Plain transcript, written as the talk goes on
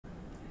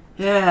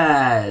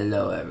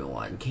Hello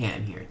everyone,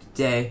 Cam here.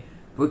 Today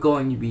we're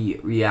going to be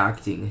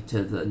reacting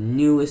to the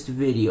newest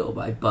video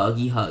by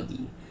Buggy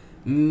Huggy,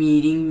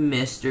 meeting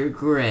Mr.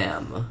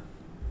 Grimm.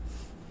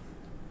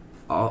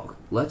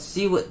 Let's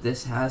see what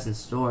this has in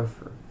store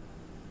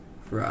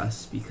for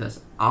us,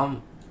 because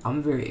I'm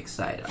very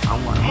excited.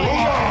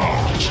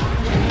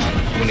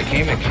 When it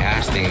came to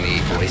casting the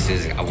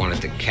voices, I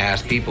wanted to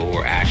cast people who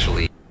were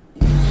actually.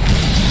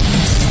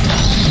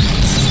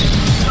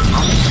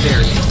 I'm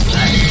very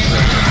excited.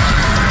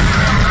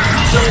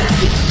 So,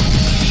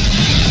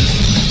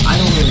 I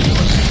don't really know.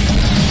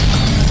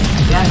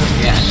 That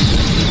reaction.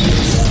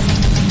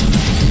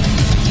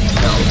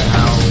 So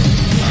now,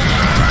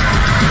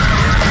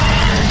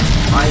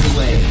 by the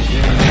way,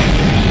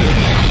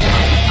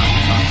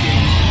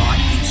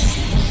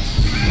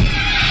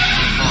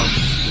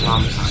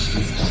 I'm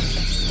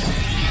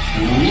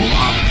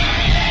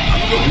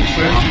going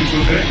to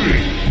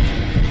angry.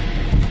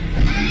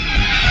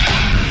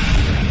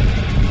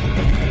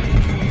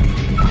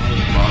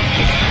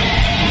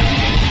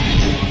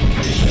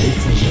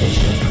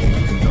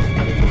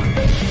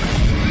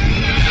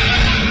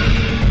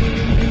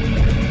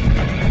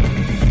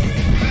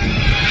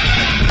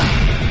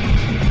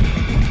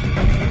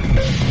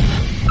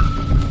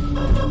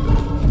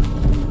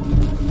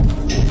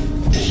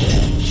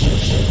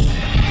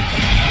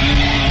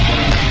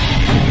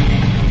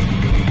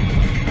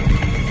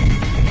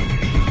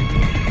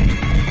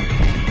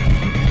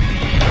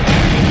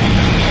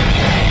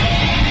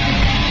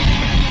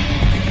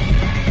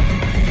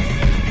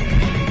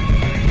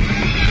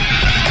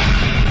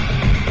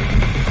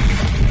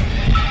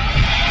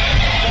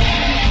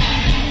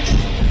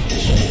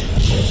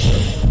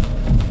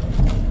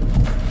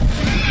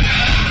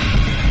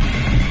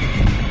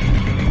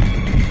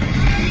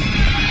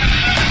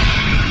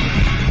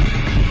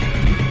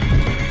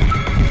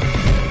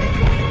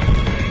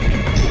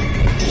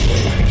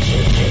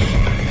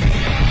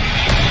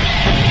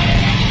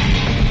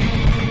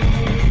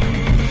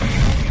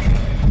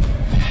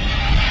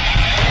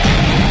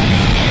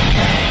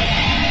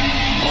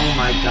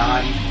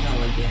 God, he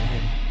fell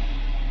again.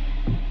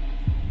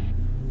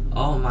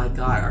 Oh my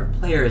God, our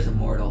player is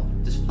immortal.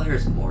 This player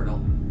is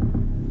immortal.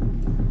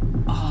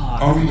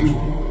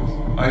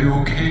 Oh, Are you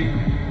okay?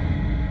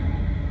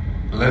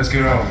 Let's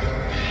get out.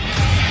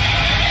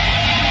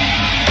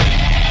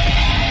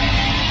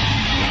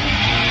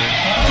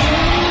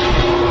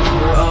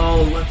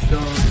 Bro, let's go.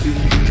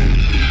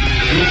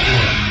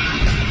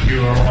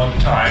 You are on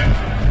time.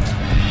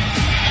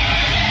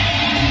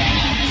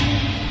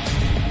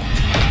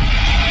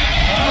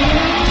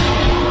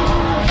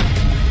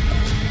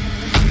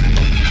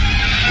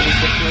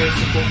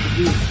 Supposed to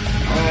do.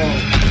 Oh.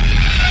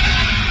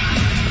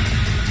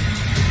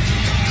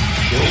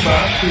 Go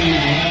back to your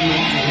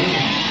room.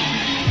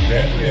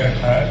 Then we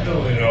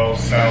handle it all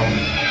sound.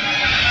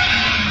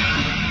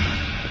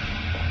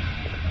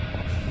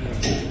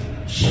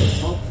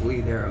 Hopefully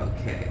they're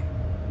okay.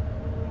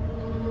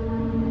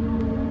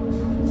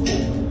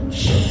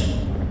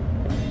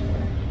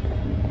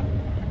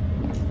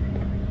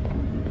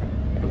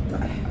 What the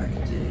heck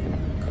did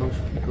Coach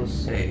Pickle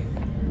say?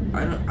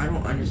 I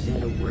don't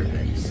understand a word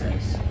that he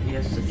says. He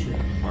has such a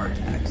hard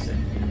accent.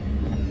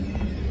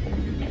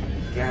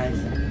 Guys,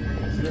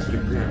 it's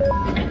Mr. Grimm. I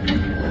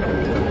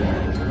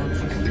don't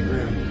trust the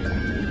Grimm.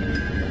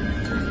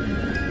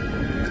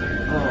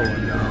 Oh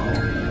no.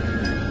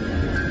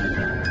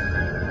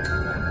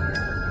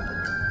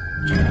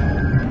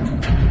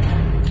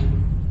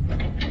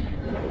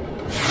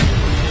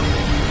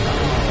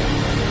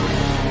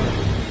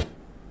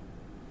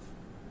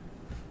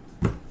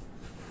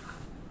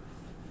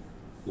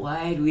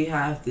 Why'd we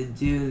have to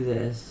do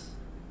this?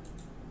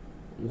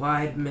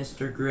 Why'd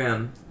Mr.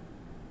 Grimm?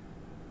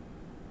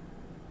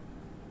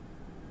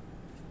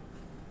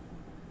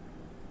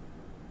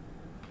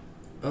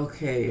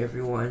 Okay,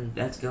 everyone,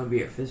 that's gonna be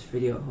it for this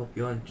video. Hope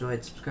you all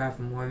enjoyed. Subscribe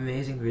for more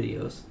amazing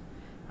videos.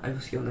 I will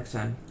see you all next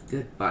time.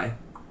 Goodbye.